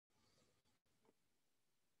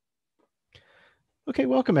Okay,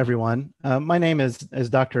 welcome everyone. My name is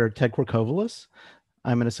Dr. Ted Corcovilos.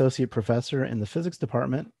 I'm an associate professor in the physics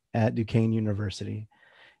department at Duquesne University.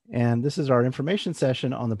 And this is our information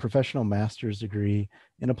session on the professional master's degree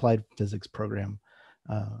in applied physics program.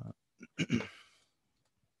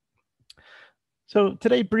 So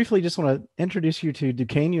today, briefly, just want to introduce you to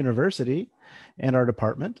Duquesne University and our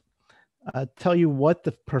department, tell you what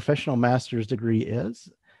the professional master's degree is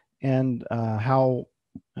and how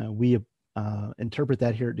we interpret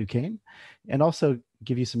that here at Duquesne, and also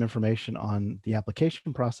give you some information on the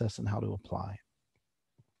application process and how to apply.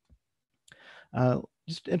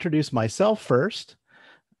 Just introduce myself first.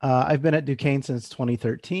 I've been at Duquesne since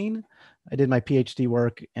 2013. I did my PhD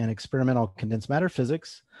work in experimental condensed matter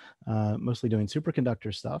physics, mostly doing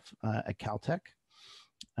superconductor stuff at Caltech.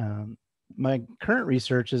 My current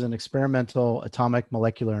research is in experimental atomic,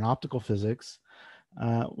 molecular, and optical physics,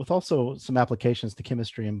 with also some applications to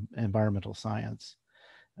chemistry and environmental science.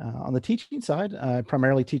 On the teaching side, I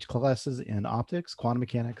primarily teach classes in optics, quantum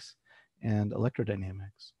mechanics, and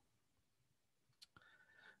electrodynamics.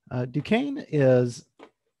 Duquesne is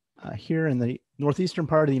here in the northeastern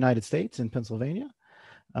part of the United States in Pennsylvania.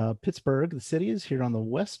 Pittsburgh, the city, is here on the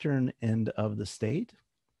western end of the state.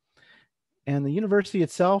 And the university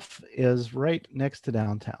itself is right next to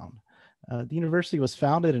downtown. The university was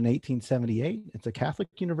founded in 1878. It's a Catholic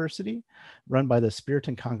university run by the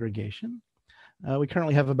Spiritan Congregation. We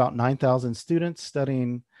currently have about 9,000 students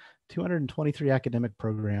studying 223 academic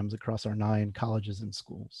programs across our 9 colleges and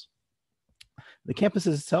schools. The campus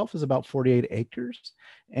itself is about 48 acres,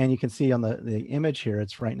 and you can see on the image here,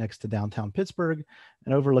 it's right next to downtown Pittsburgh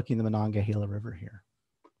and overlooking the Monongahela River here.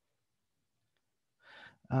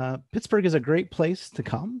 Pittsburgh is a great place to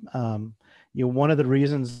come. One of the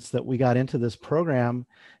reasons that we got into this program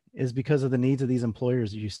is because of the needs of these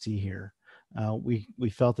employers that you see here. We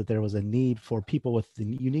felt that there was a need for people with the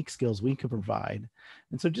unique skills we could provide.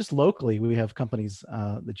 And so just locally, we have companies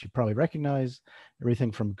that you probably recognize,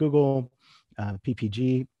 everything from Google,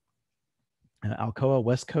 PPG, Alcoa,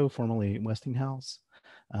 Westco, formerly Westinghouse.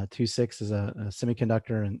 26 is a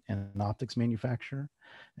semiconductor and an optics manufacturer.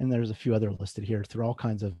 And there's a few other listed here through all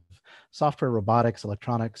kinds of software, robotics,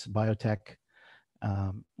 electronics, biotech.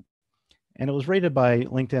 And it was rated by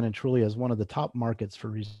LinkedIn and Truly as one of the top markets for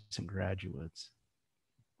recent graduates.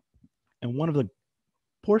 And one of the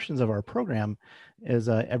portions of our program is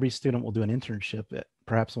every student will do an internship at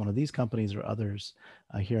perhaps one of these companies or others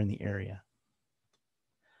here in the area.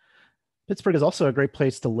 Pittsburgh is also a great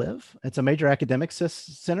place to live. It's a major academic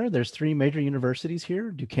center. There's 3 major universities here: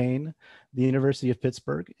 Duquesne, the University of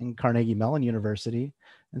Pittsburgh, and Carnegie Mellon University,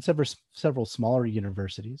 and several smaller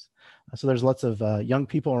universities. So there's lots of young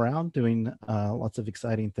people around doing lots of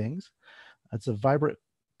exciting things. It's a vibrant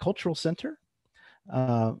cultural center.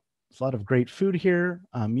 There's a lot of great food here,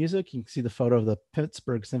 music. You can see the photo of the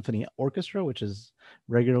Pittsburgh Symphony Orchestra, which is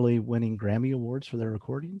regularly winning Grammy Awards for their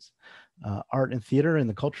recordings. Art and theater in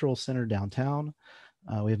the Cultural Center downtown.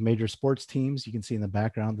 We have major sports teams. You can see in the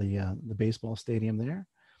background the baseball stadium there.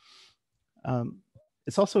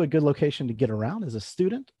 It's also a good location to get around as a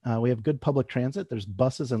student. We have good public transit. There's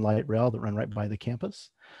buses and light rail that run right by the campus,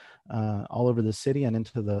 all over the city and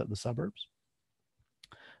into the suburbs.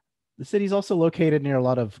 The city is also located near a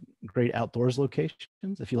lot of great outdoors locations.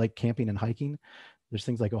 If you like camping and hiking, there's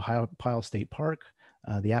things like Ohio State Park.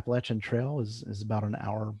 The Appalachian Trail is about an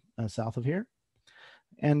hour south of here.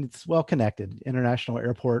 And it's well connected. International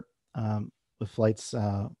airport with flights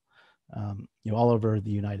all over the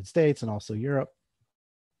United States and also Europe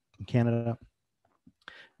and Canada.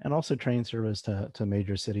 And also train service to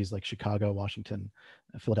major cities like Chicago, Washington,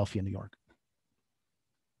 Philadelphia, New York.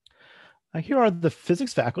 Here are the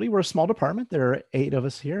physics faculty. We're a small department. There are 8 of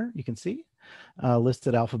us here, you can see,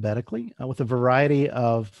 listed alphabetically with a variety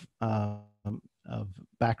of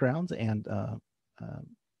backgrounds and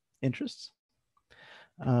interests.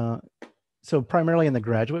 So primarily in the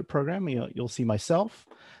graduate program, you'll see myself,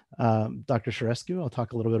 Dr. Sharescu. I'll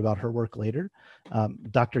talk a little bit about her work later.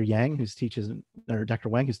 Dr. Wang, who's teaching our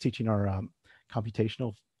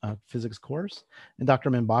computational physics course, and Dr.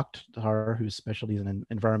 Minbakhtar, whose specialty is in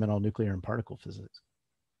environmental, nuclear, and particle physics.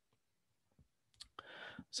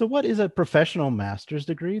 So what is a professional master's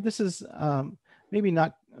degree? This is maybe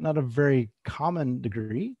not a very common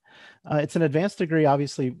degree. It's an advanced degree,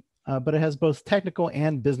 obviously, but it has both technical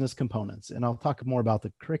and business components. And I'll talk more about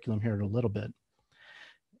the curriculum here in a little bit.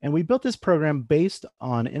 And we built this program based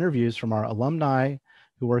on interviews from our alumni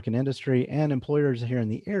who work in industry and employers here in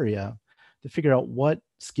the area to figure out what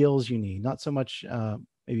skills you need, not so much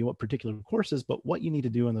maybe what particular courses, but what you need to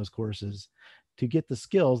do in those courses to get the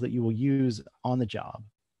skills that you will use on the job.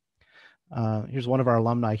 Here's one of our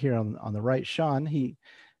alumni here on the right, Sean. He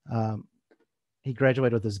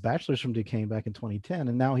graduated with his bachelor's from Duquesne back in 2010,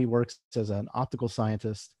 and now he works as an optical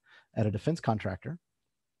scientist at a defense contractor.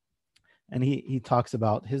 And he talks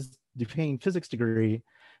about his Duquesne physics degree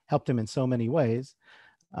helped him in so many ways.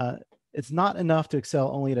 It's not enough to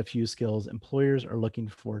excel only at a few skills. Employers are looking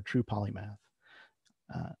for a true polymath.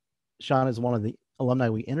 Sean is one of the alumni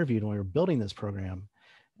we interviewed when we were building this program,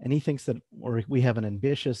 and he thinks that we have an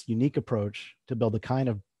ambitious, unique approach to build the kind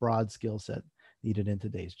of broad skill set needed in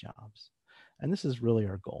today's jobs. And this is really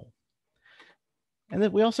our goal. And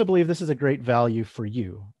then we also believe this is a great value for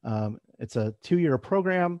you. It's a 2-year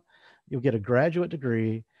program. You'll get a graduate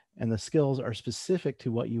degree, and the skills are specific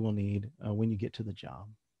to what you will need when you get to the job.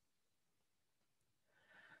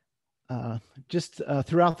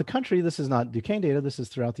 Throughout the country, this is not Duquesne data, this is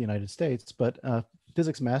throughout the United States, but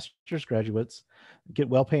physics master's graduates get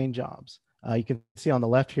well-paying jobs. You can see on the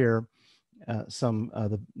left here some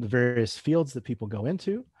of the various fields that people go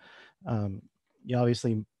into.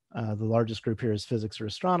 Obviously, the largest group here is physics or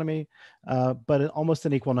astronomy, but almost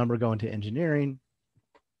an equal number go into engineering,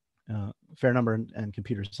 fair number in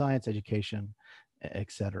computer science, education,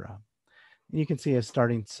 etc. And you can see a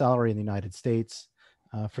starting salary in the United States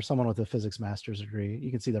for someone with a physics master's degree.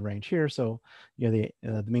 You can see the range here. So, the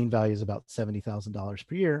mean value is about $70,000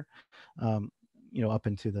 per year, up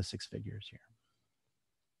into the 6 figures here.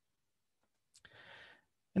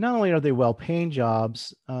 And not only are they well-paying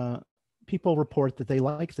jobs, people report that they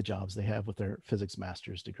like the jobs they have with their physics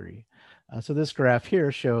master's degree. So this graph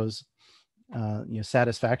here shows,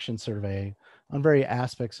 satisfaction survey on various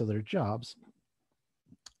aspects of their jobs,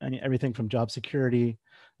 and everything from job security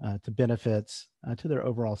to benefits to their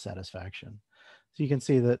overall satisfaction. So you can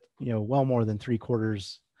see that, well more than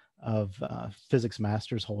 3/4 of physics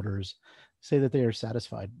master's holders say that they are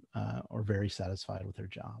satisfied or very satisfied with their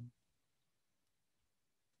job.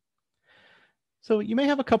 So you may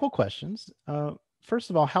have a couple questions. First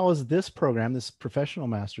of all, how is this program, this professional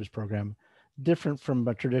master's program, different from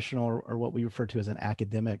a traditional or what we refer to as an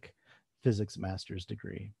academic physics master's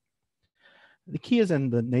degree? The key is in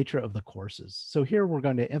the nature of the courses. So here we're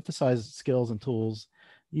going to emphasize skills and tools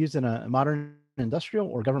used in a modern industrial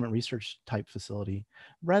or government research type facility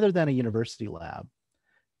rather than a university lab.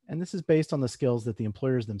 And this is based on the skills that the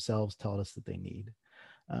employers themselves tell us that they need.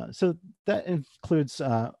 So that includes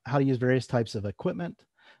how to use various types of equipment,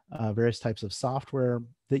 various types of software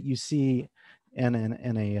that you see in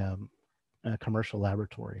a commercial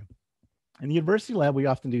laboratory. In the university lab, we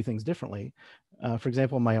often do things differently. For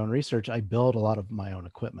example, in my own research, I build a lot of my own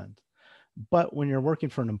equipment. But when you're working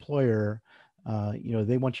for an employer,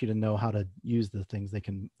 they want you to know how to use the things they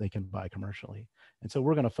can buy commercially. And so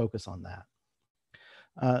we're going to focus on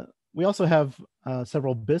that. We also have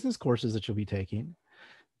several business courses that you'll be taking.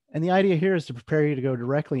 And the idea here is to prepare you to go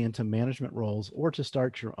directly into management roles or to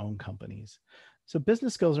start your own companies. So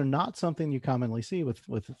business skills are not something you commonly see with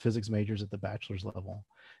physics majors at the bachelor's level.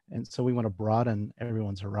 And so we want to broaden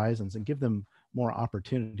everyone's horizons and give them more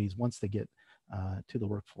opportunities once they get to the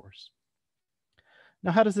workforce.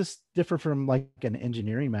 Now, how does this differ from like an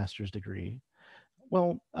engineering master's degree?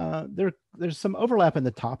 Well, there's some overlap in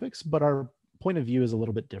the topics, but our point of view is a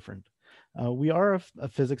little bit different. We are a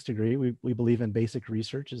physics degree. We believe in basic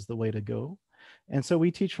research is the way to go. And so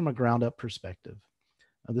we teach from a ground up perspective.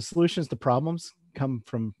 The solutions to problems come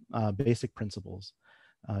from basic principles.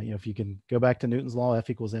 If you can go back to Newton's law, F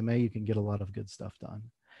equals ma, you can get a lot of good stuff done.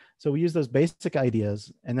 So we use those basic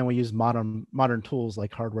ideas, and then we use modern tools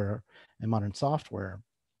like hardware and modern software.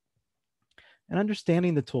 And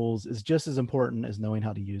understanding the tools is just as important as knowing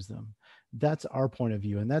how to use them. That's our point of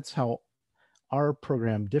view, and that's how our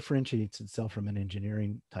program differentiates itself from an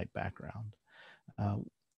engineering type background.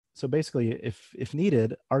 So basically, if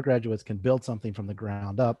needed, our graduates can build something from the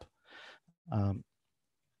ground up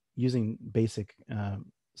using basic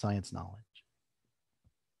science knowledge.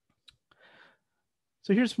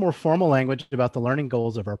 So here's more formal language about the learning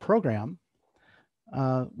goals of our program.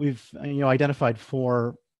 We've identified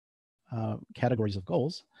 4 categories of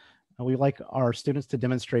goals. We like our students to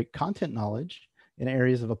demonstrate content knowledge in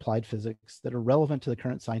areas of applied physics that are relevant to the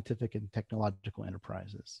current scientific and technological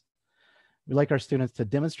enterprises. We like our students to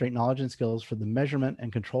demonstrate knowledge and skills for the measurement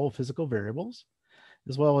and control of physical variables,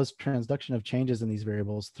 as well as transduction of changes in these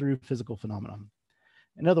variables through physical phenomena.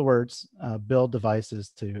 In other words, build devices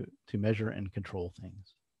to measure and control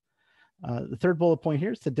things. The third bullet point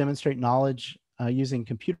here is to demonstrate knowledge using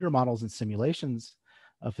computer models and simulations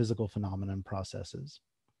of physical phenomena and processes.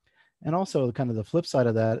 And also kind of the flip side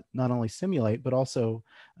of that, not only simulate, but also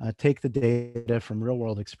take the data from real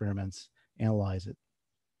world experiments, analyze it.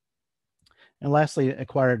 And lastly,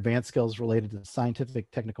 acquire advanced skills related to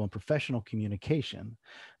scientific, technical, and professional communication.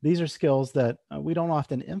 These are skills that we don't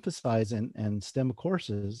often emphasize in STEM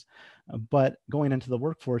courses, but going into the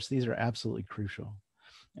workforce, these are absolutely crucial.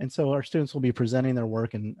 And so our students will be presenting their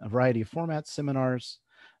work in a variety of formats: seminars,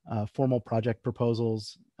 formal project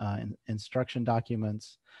proposals, instruction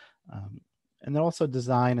documents, and they'll also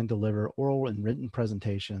design and deliver oral and written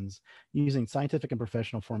presentations using scientific and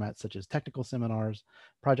professional formats such as technical seminars,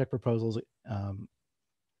 project proposals,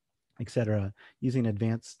 etc., using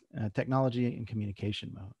advanced technology and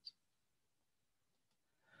communication modes.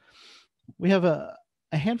 We have a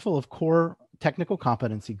handful of core technical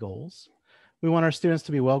competency goals. We want our students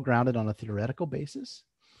to be well grounded on a theoretical basis.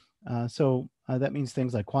 So that means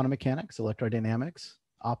things like quantum mechanics, electrodynamics,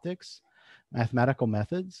 optics, mathematical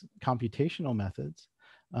methods, computational methods,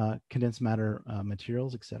 condensed matter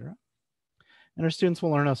materials, etc. And our students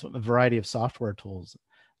will learn a variety of software tools,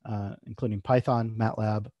 including Python,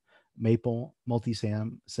 MATLAB, Maple,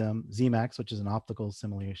 Multisim, Zemax, which is an optical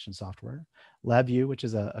simulation software, LabVIEW, which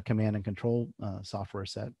is a command and control software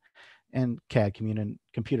set, and CAD,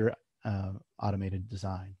 computer automated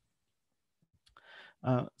design.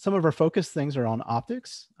 Some of our focus things are on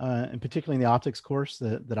optics, and particularly in the optics course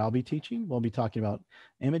that I'll be teaching. We'll be talking about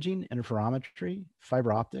imaging, interferometry,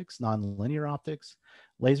 fiber optics, nonlinear optics,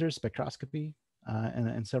 lasers, spectroscopy,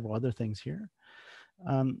 and several other things here.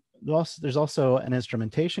 There's also an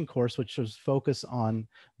instrumentation course, which is focused on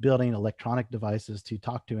building electronic devices to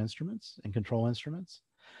talk to instruments and control instruments.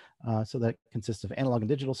 So that consists of analog and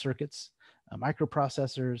digital circuits,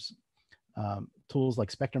 microprocessors, tools like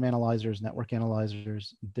spectrum analyzers, network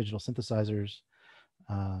analyzers, digital synthesizers,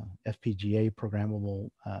 FPGA programmable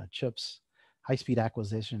chips, high-speed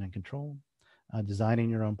acquisition and control, designing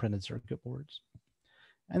your own printed circuit boards,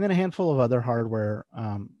 and then a handful of other hardware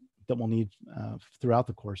that we'll need throughout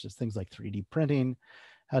the courses, things like 3D printing,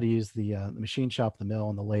 how to use the machine shop, the mill,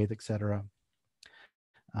 and the lathe, etc.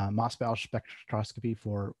 Mossbausch spectroscopy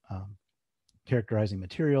for characterizing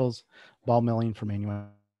materials, ball milling for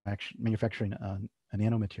manufacturing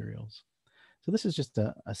nanomaterials. So this is just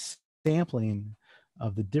a sampling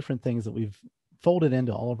of the different things that we've folded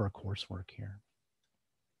into all of our coursework here.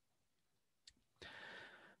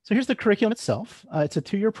 So here's the curriculum itself. It's a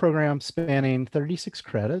 2-year program spanning 36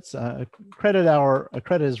 credits. A credit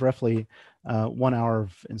is roughly 1 hour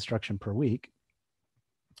of instruction per week.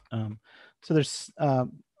 So there's a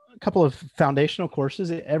couple of foundational courses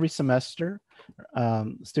every semester.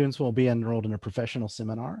 Students will be enrolled in a professional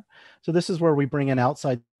seminar. So this is where we bring in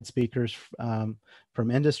outside speakers from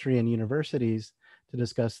industry and universities to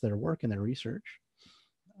discuss their work and their research.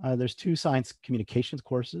 There's 2 science communications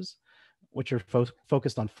courses, which are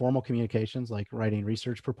focused on formal communications, like writing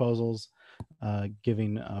research proposals,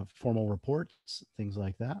 giving formal reports, things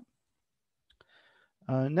like that.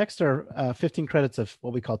 Next are 15 credits of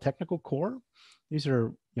what we call technical core. These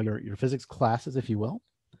are your physics classes, if you will.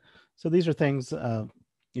 So these are things,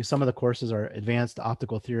 some of the courses are advanced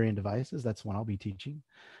optical theory and devices. That's one I'll be teaching.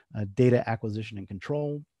 Data acquisition and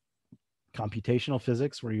control, computational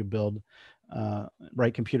physics, where you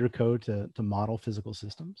write computer code to model physical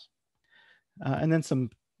systems. And then some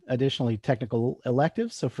additionally technical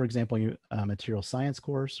electives. So for example, material science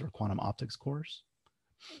course or quantum optics course,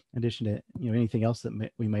 in addition to anything else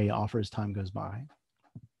that we may offer as time goes by.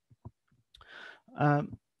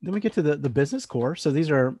 Then we get to the business core. So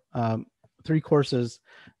these are 3 courses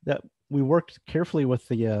that we worked carefully with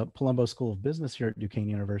the Palumbo School of Business here at Duquesne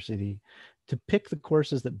University to pick the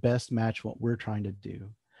courses that best match what we're trying to do.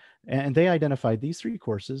 And they identified these 3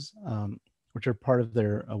 courses, which are part of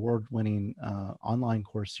their award-winning online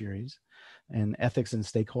course series in ethics and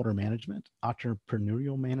stakeholder management,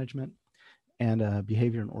 entrepreneurial management, and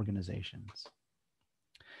behavior and organizations.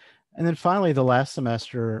 And then finally, the last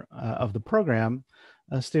semester of the program,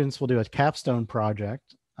 students will do a capstone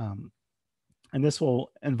project. And this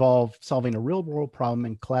will involve solving a real-world problem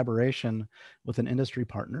in collaboration with an industry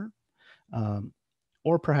partner,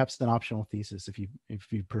 or perhaps an optional thesis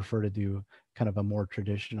if you prefer to do kind of a more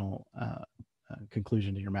traditional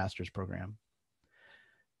conclusion to your master's program.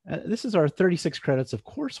 This is our 36 credits of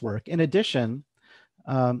coursework. In addition,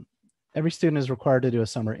 every student is required to do a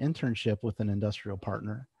summer internship with an industrial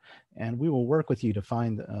partner, and we will work with you to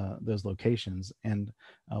find those locations. And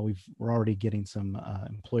we're already getting some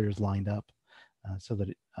employers lined up so that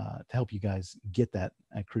to help you guys get that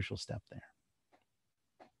crucial step there.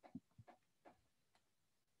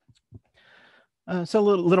 So a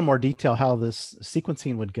little more detail how this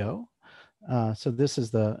sequencing would go. So this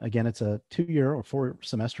is again, it's a 2-year or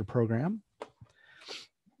 4-semester program.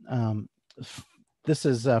 This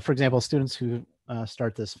is, for example, students who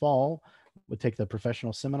start this fall would take the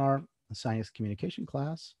professional seminar, the science communication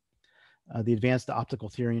class, the advanced optical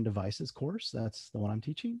theory and devices course. That's the one I'm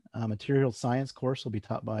teaching. Material science course will be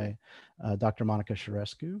taught by Dr. Monica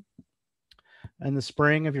Sharescu. In the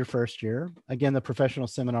spring of your first year, again, the professional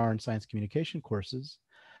seminar and science communication courses.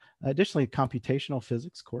 Additionally, computational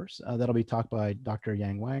physics course that'll be taught by Dr.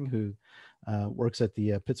 Yang Wang, who works at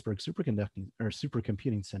the Pittsburgh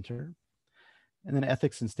Supercomputing Center. And then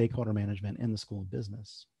ethics and stakeholder management in the School of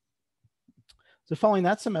Business. So following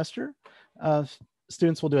that semester,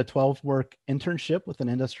 students will do a 12-week internship with an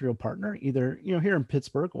industrial partner, either here in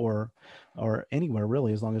Pittsburgh or anywhere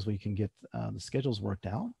really, as long as we can get the schedules worked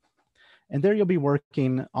out. And there you'll be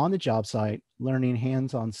working on the job site, learning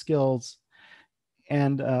hands-on skills,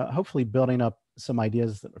 and hopefully building up some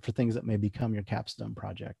ideas for things that may become your capstone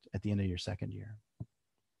project at the end of your second year.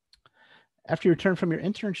 After you return from your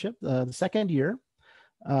internship, the second year,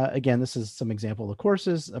 again, this is some example of the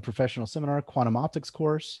courses: a professional seminar, quantum optics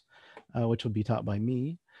course, which will be taught by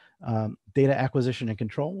me. Data acquisition and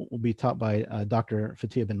control will be taught by Dr.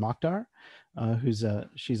 Fatia bin Mokhtar,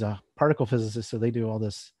 she's a particle physicist, so they do all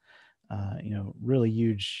this really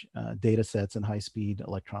huge data sets and high-speed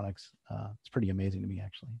electronics. It's pretty amazing to me,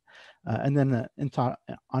 actually. And then the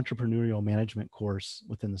entrepreneurial management course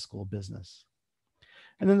within the School of Business.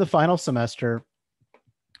 And then the final semester,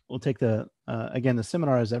 we'll take again, the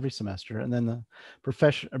seminar is every semester, and then the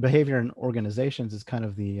behavior and organizations is kind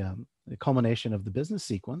of the culmination of the business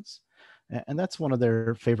sequence. And that's one of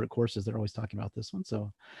their favorite courses. They're always talking about this one.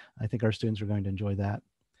 So I think our students are going to enjoy that.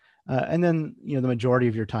 And then, the majority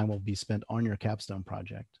of your time will be spent on your capstone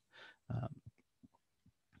project.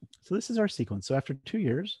 So this is our sequence. So after 2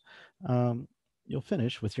 years, you'll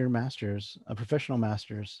finish with your master's, a professional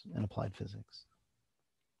master's in applied physics.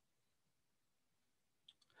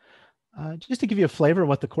 Just to give you a flavor of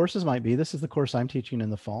what the courses might be, this is the course I'm teaching in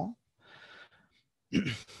the fall.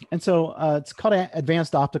 And so it's called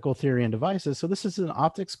Advanced Optical Theory and Devices. So this is an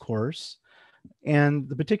optics course. And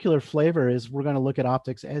the particular flavor is we're going to look at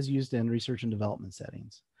optics as used in research and development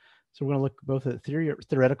settings. So we're going to look both at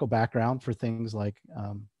theoretical background for things like,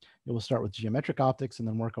 we'll start with geometric optics and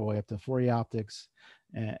then work our way up to Fourier optics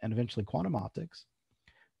and eventually quantum optics.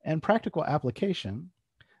 And practical application.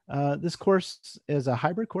 This course is a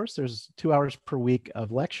hybrid course. There's 2 hours per week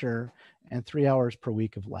of lecture and 3 hours per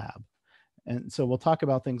week of lab. And so we'll talk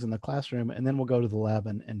about things in the classroom and then we'll go to the lab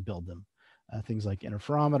and build them. Things like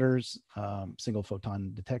interferometers, single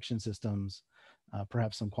photon detection systems,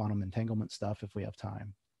 perhaps some quantum entanglement stuff if we have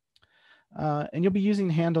time. And you'll be using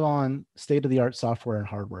hand-on state-of-the-art software and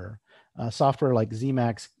hardware. Software like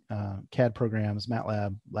Zemax, CAD programs,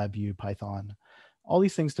 MATLAB, LabVIEW, Python, all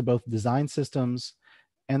these things to both design systems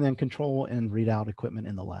and then control and read out equipment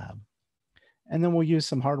in the lab. And then we'll use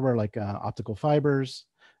some hardware like optical fibers,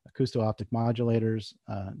 acousto-optic modulators,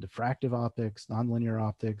 diffractive optics, nonlinear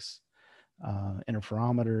optics,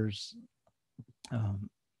 interferometers,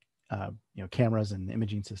 cameras and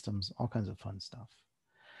imaging systems, all kinds of fun stuff.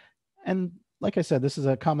 And like I said, this is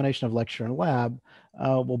a combination of lecture and lab.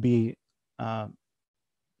 We'll be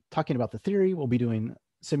talking about the theory, we'll be doing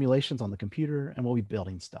simulations on the computer, and we'll be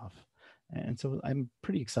building stuff. And so I'm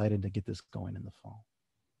pretty excited to get this going in the fall.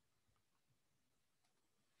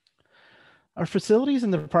 Our facilities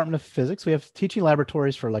in the Department of Physics, we have teaching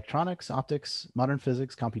laboratories for electronics, optics, modern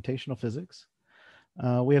physics, computational physics.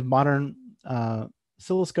 We have modern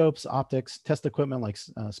oscilloscopes, optics, test equipment like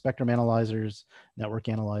spectrum analyzers, network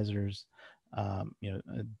analyzers,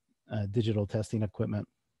 digital testing equipment.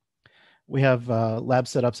 We have lab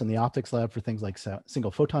setups in the optics lab for things like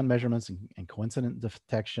single photon measurements and coincident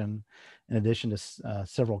detection, in addition to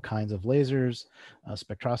several kinds of lasers,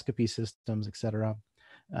 spectroscopy systems, et cetera.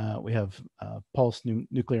 We have pulse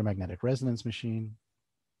nuclear magnetic resonance machine.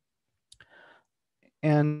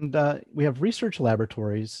 And we have research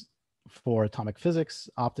laboratories for atomic physics,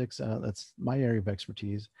 optics, that's my area of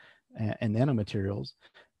expertise, and nanomaterials.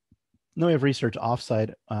 And then we have research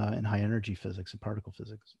offsite in high energy physics and particle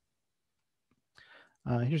physics.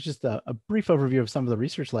 Here's just a brief overview of some of the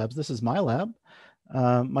research labs. This is my lab.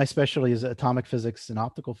 My specialty is atomic physics and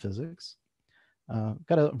optical physics.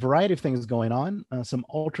 Got a variety of things going on. Some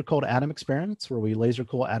ultra cold atom experiments where we laser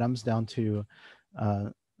cool atoms down to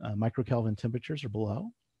microkelvin temperatures or below.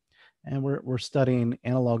 And we're studying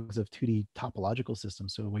analogs of 2D topological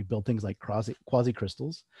systems. So we build things like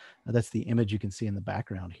quasi-crystals. That's the image you can see in the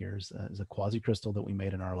background here is a quasi-crystal that we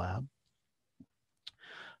made in our lab.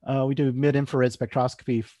 We do mid-infrared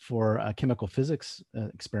spectroscopy for chemical physics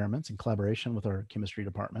experiments in collaboration with our chemistry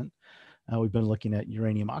department. We've been looking at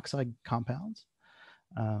uranium oxide compounds.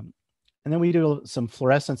 And then we do some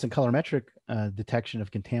fluorescence and colorimetric detection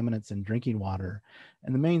of contaminants in drinking water.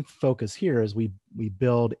 And the main focus here is we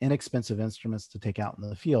build inexpensive instruments to take out in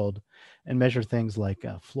the field and measure things like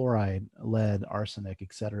fluoride, lead, arsenic,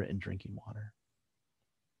 et cetera, in drinking water.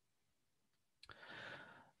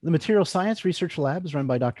 The Material Science Research Lab is run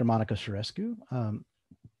by Dr. Monica Surescu.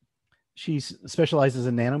 She specializes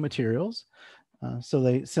in nanomaterials. So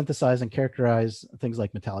they synthesize and characterize things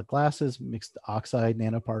like metallic glasses, mixed oxide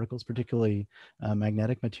nanoparticles, particularly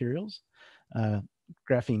magnetic materials,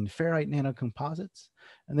 graphene ferrite nanocomposites.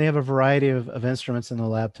 And they have a variety of instruments in the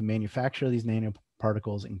lab to manufacture these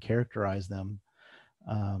nanoparticles and characterize them.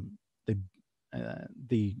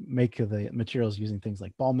 They make the materials using things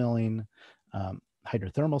like ball milling,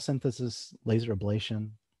 hydrothermal synthesis, laser ablation.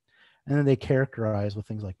 And then they characterize with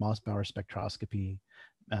things like Mossbauer spectroscopy,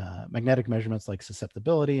 magnetic measurements like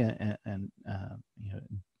susceptibility and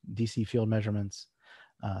DC field measurements,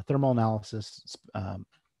 thermal analysis,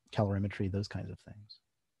 calorimetry, those kinds of things.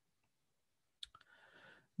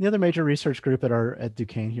 The other major research group at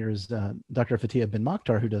Duquesne here is Dr. Fatia bin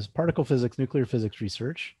Mokhtar, who does particle physics, nuclear physics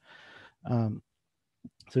research.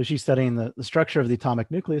 So she's studying the structure of the atomic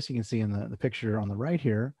nucleus. You can see in the picture on the right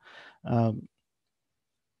here. One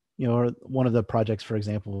of the projects, for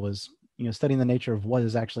example, was studying the nature of what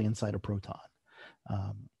is actually inside a proton.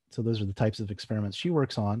 So those are the types of experiments she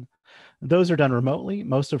works on. Those are done remotely.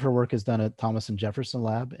 Most of her work is done at Thomas and Jefferson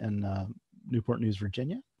Lab in Newport News,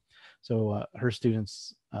 Virginia. So her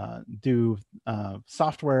students do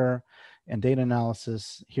software and data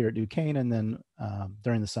analysis here at Duquesne, and then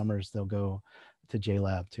during the summers, they'll go to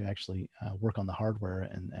JLab to actually work on the hardware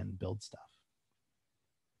and build stuff.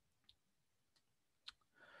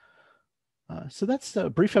 So that's a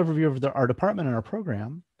brief overview of our department and our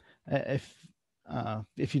program. If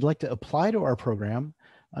you'd like to apply to our program,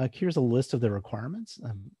 here's a list of the requirements.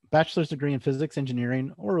 Bachelor's degree in physics,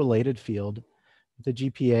 engineering, or related field with a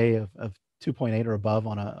GPA of 2.8 or above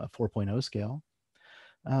on a 4.0 scale.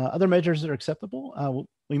 Other measures are acceptable.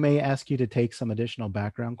 We may ask you to take some additional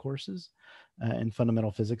background courses in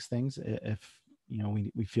fundamental physics things if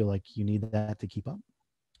we feel like you need that to keep up.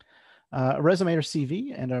 A resume or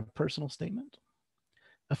CV and a personal statement.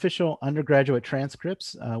 Official undergraduate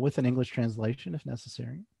transcripts with an English translation if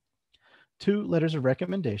necessary. 2 letters of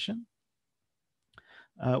recommendation.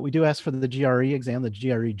 We do ask for the GRE exam, the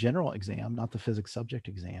GRE general exam, not the physics subject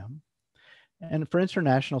exam. And for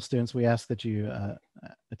international students, we ask that you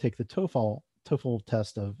take the TOEFL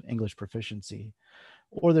test of English proficiency,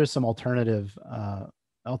 or there's some alternatives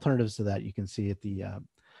to that you can see at the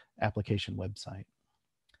application website.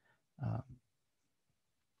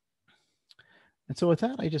 And so with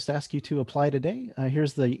that, I just ask you to apply today.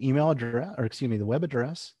 Here's the email address, or excuse me, the web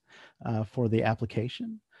address for the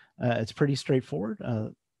application. It's pretty straightforward.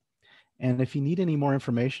 And if you need any more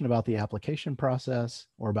information about the application process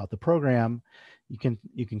or about the program, you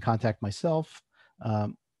can contact myself,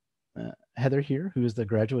 Heather here, who is the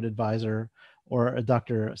graduate advisor, or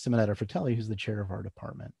Dr. Simonetta Fratelli, who's the chair of our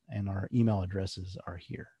department, and our email addresses are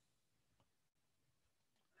here.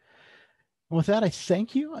 And with that, I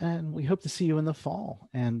thank you, and we hope to see you in the fall,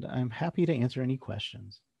 and I'm happy to answer any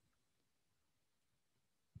questions.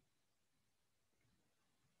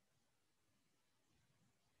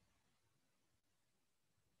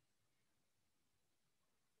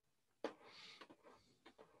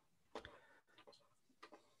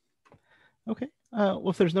 Okay, well,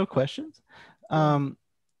 if there's no questions,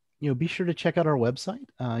 be sure to check out our website.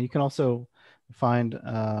 You can also find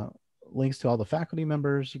links to all the faculty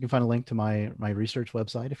members. You can find a link to my research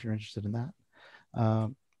website if you're interested in that.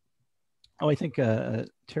 I think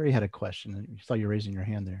Terry had a question. I saw you raising your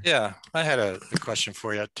hand there. Yeah, I had a question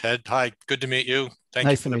for you, Ted. Hi, good to meet you. Thank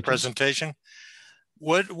you for the presentation.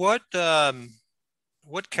 What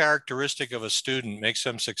characteristic of a student makes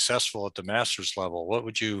them successful at the master's level? What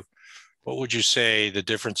would you say the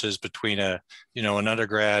difference is between a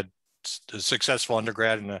successful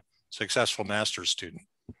undergrad and a successful master's student?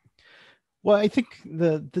 Well, I think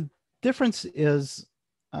the difference is,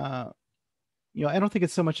 I don't think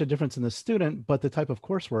it's so much a difference in the student, but the type of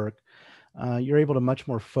coursework. You're able to much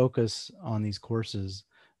more focus on these courses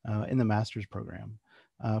in the master's program.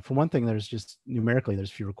 For one thing, there's just numerically, there's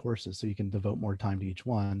fewer courses, so you can devote more time to each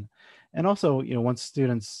one. And also, once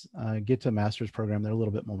students get to a master's program, they're a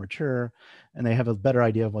little bit more mature and they have a better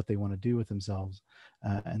idea of what they want to do with themselves.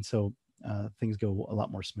 And so things go a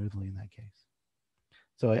lot more smoothly in that case.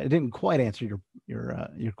 So I didn't quite answer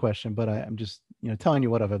your question, but I'm just telling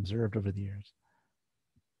you what I've observed over the years.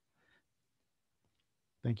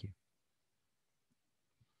 Thank you.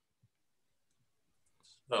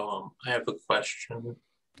 So I have a question.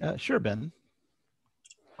 Sure, Ben.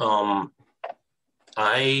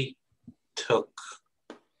 I took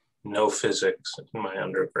no physics in my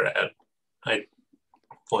undergrad. I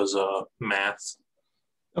was a math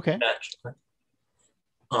Okay. bachelor.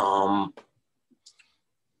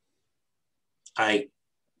 I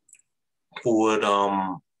would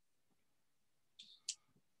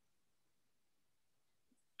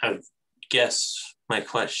I guess my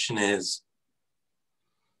question is,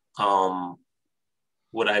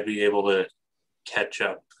 would I be able to catch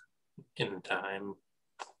up in time?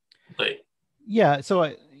 Like, Yeah. So,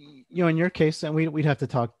 in your case, and we'd have to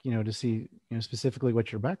talk, to see, specifically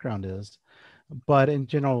what your background is. But in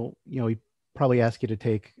general, we probably ask you to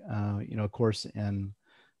take, a course in,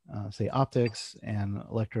 say, optics and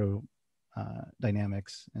electro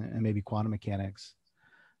dynamics and maybe quantum mechanics,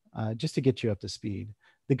 just to get you up to speed.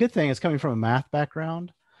 The good thing is coming from a math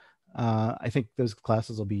background, I think those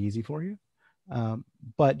classes will be easy for you.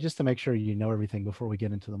 But just to make sure you know everything before we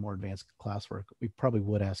get into the more advanced classwork, we probably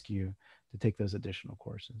would ask you to take those additional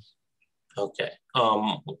courses. okay.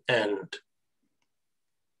 And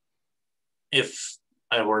if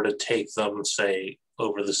I were to take them, say,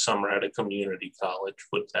 over the summer at a community college,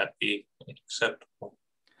 would that be acceptable?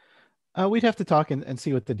 We'd have to talk and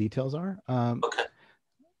see what the details are. Okay.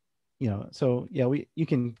 So yeah, you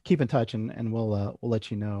can keep in touch and we'll let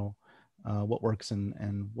you know what works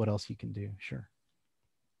and what else you can do. Sure.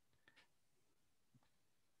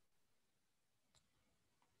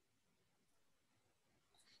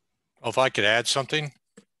 Well, if I could add something,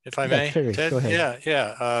 if I Yeah, may, Terry, Ted. go ahead.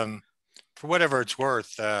 Yeah. For whatever it's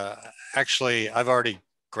worth, actually, I've already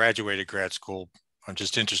graduated grad school. I'm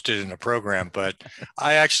just interested in the program, but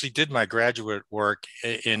I actually did my graduate work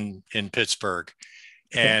in Pittsburgh,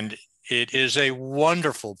 Okay. and it is a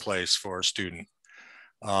wonderful place for a student.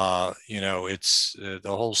 It's the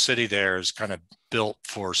whole city there is kind of built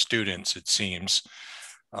for students, it seems.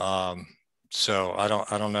 So I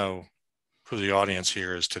don't know who the audience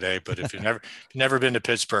here is today, but if you've never been to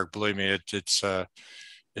Pittsburgh, believe me, it's a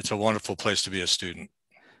wonderful place to be a student.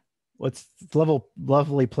 Well, it's a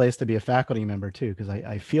lovely place to be a faculty member too, because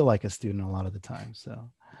I feel like a student a lot of the time.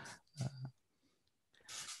 So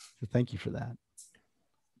thank you for that.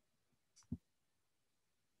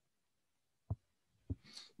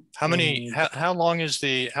 How long is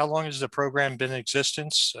the program been in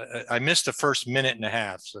existence? I missed the first minute and a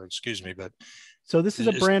half, so excuse me, but so this is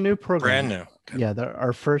a brand new program. Brand new. Okay. Yeah,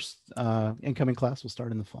 our first incoming class will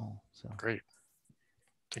start in the fall. So great.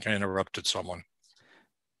 I think I interrupted someone.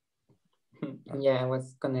 Yeah, I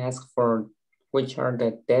was going to ask for which are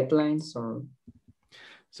the deadlines or.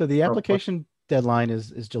 So the application deadline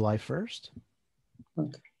is July 1st.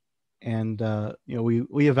 Okay. And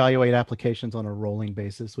we evaluate applications on a rolling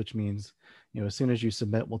basis, which means as soon as you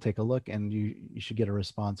submit, we'll take a look and you should get a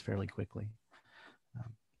response fairly quickly.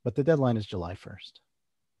 But the deadline is July 1st.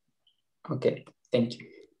 Okay, thank you.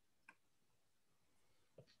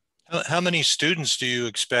 How many students do you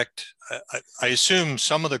expect? I assume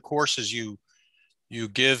some of the courses you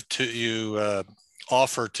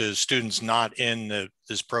offer to students not in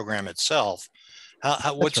this program itself.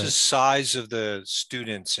 What's right. The size of the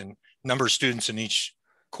students and number of students in each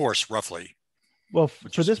course roughly? Well,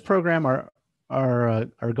 for this program,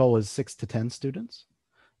 our goal is 6 to 10 students.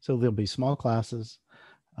 So there'll be small classes.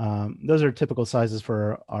 Those are typical sizes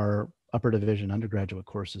for our upper division undergraduate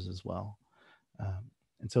courses as well.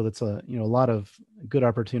 And so that's a lot of good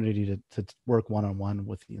opportunity to work one-on-one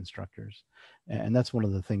with the instructors. And that's one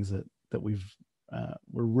of the things that we're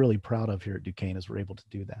really proud of here at Duquesne is we're able to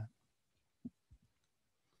do that.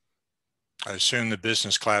 I assume the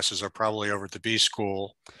business classes are probably over at the B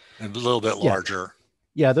school and a little bit larger.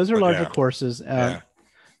 Yeah, those are larger courses. The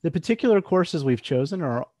particular courses we've chosen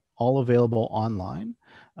are all available online.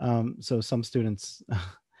 So some students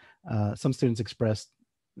expressed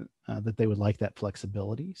that they would like that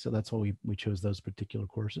flexibility. So that's why we chose those particular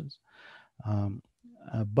courses.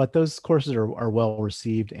 But those courses are well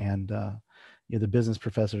received, and the business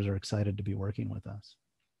professors are excited to be working with us.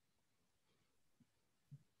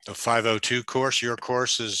 The 502 course, your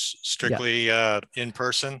course is strictly in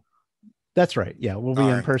person? That's right. Yeah, we'll be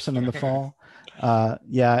in person in the fall.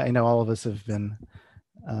 Yeah, I know all of us have been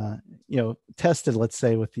tested, let's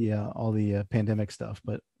say, with the all the pandemic stuff,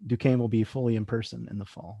 but Duquesne will be fully in person in the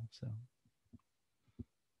fall. So.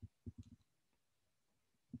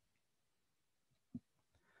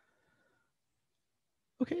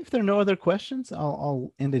 Okay, if there are no other questions,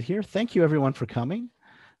 I'll end it here. Thank you everyone for coming.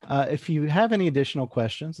 If you have any additional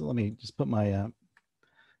questions, let me just put my,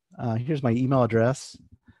 here's my email address,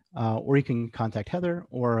 or you can contact Heather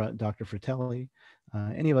or Dr. Fratelli.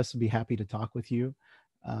 Any of us would be happy to talk with you.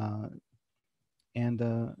 And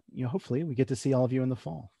hopefully we get to see all of you in the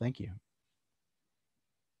fall. Thank you.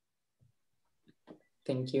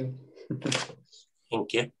 Thank you.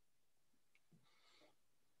 Thank you.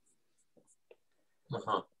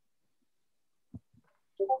 Uh-huh.